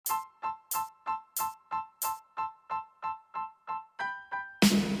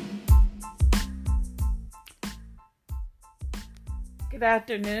Good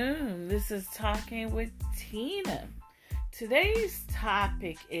afternoon. This is Talking with Tina. Today's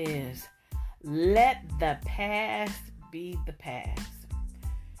topic is let the past be the past.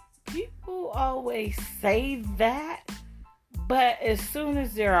 People always say that, but as soon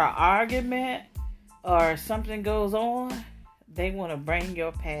as there are argument or something goes on, they want to bring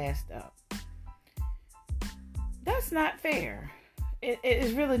your past up. That's not fair. It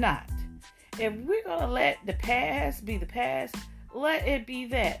is really not. If we're going to let the past be the past, let it be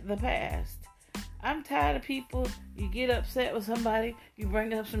that, the past. I'm tired of people, you get upset with somebody, you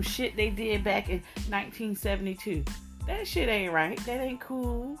bring up some shit they did back in 1972. That shit ain't right. That ain't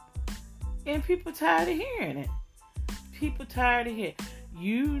cool. And people tired of hearing it. People tired of hearing,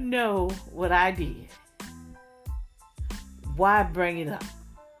 you know what I did. Why bring it up?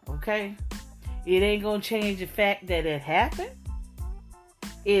 Okay? It ain't gonna change the fact that it happened.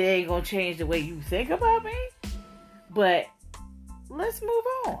 It ain't gonna change the way you think about me. But let's move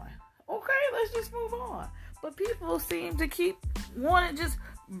on. Okay, let's just move on. But people seem to keep wanting to just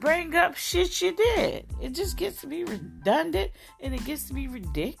bring up shit you did. It just gets to be redundant and it gets to be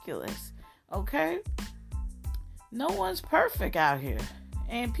ridiculous. Okay? No one's perfect out here.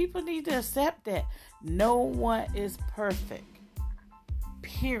 And people need to accept that no one is perfect.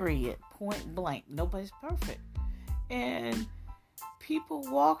 Period. Point blank. Nobody's perfect. And people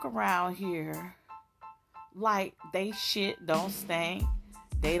walk around here like they shit don't stink.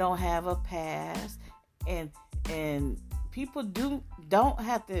 They don't have a past. And people don't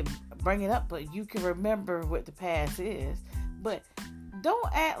have to bring it up, but you can remember what the past is. But don't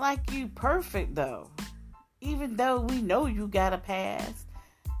act like you perfect though. Even though we know you got a past.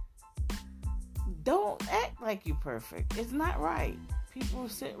 Don't act like you perfect. It's not right. People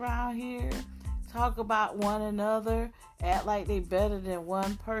sit around here, talk about one another, act like they better than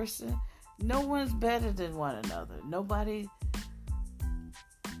one person. No one's better than one another. Nobody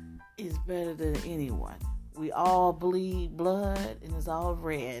is better than anyone. We all bleed blood and it's all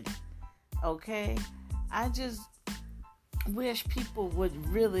red. Okay? I just wish people would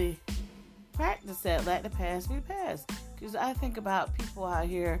really practice that, let the past be the past. Because I think about people out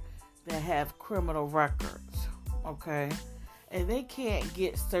here that have criminal records. Okay? And they can't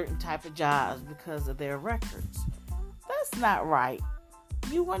get certain type of jobs because of their records. That's not right.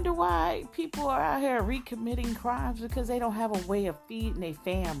 You wonder why people are out here recommitting crimes because they don't have a way of feeding their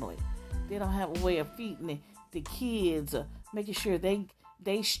family. They don't have a way of feeding the kids or making sure they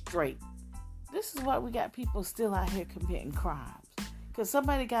straight. This is why we got people still out here committing crimes. Because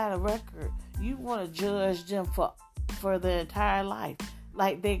somebody got a record. You want to judge them for their entire life.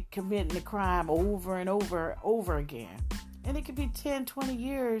 Like they committing the crime over and over again. And it could be 10, 20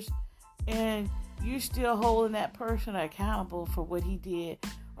 years and you're still holding that person accountable for what he did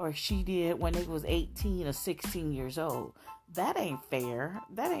or she did when they was 18 or 16 years old. That ain't fair.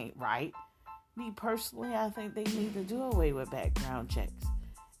 That ain't right. Me personally, I think they need to do away with background checks.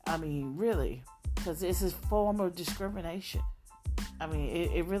 I mean, really. Because it's a form of discrimination. I mean,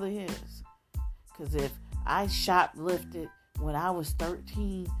 it really is. Because if I shoplifted when I was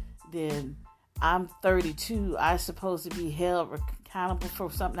 13, then I'm 32. I'm supposed to be held accountable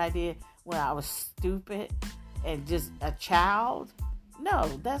for something I did when I was stupid and just a child? No,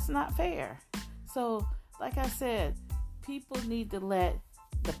 that's not fair. So, like I said, people need to let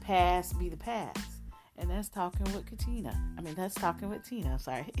the past be the past. And that's talking with Tina.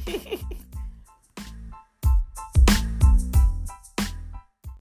 Sorry.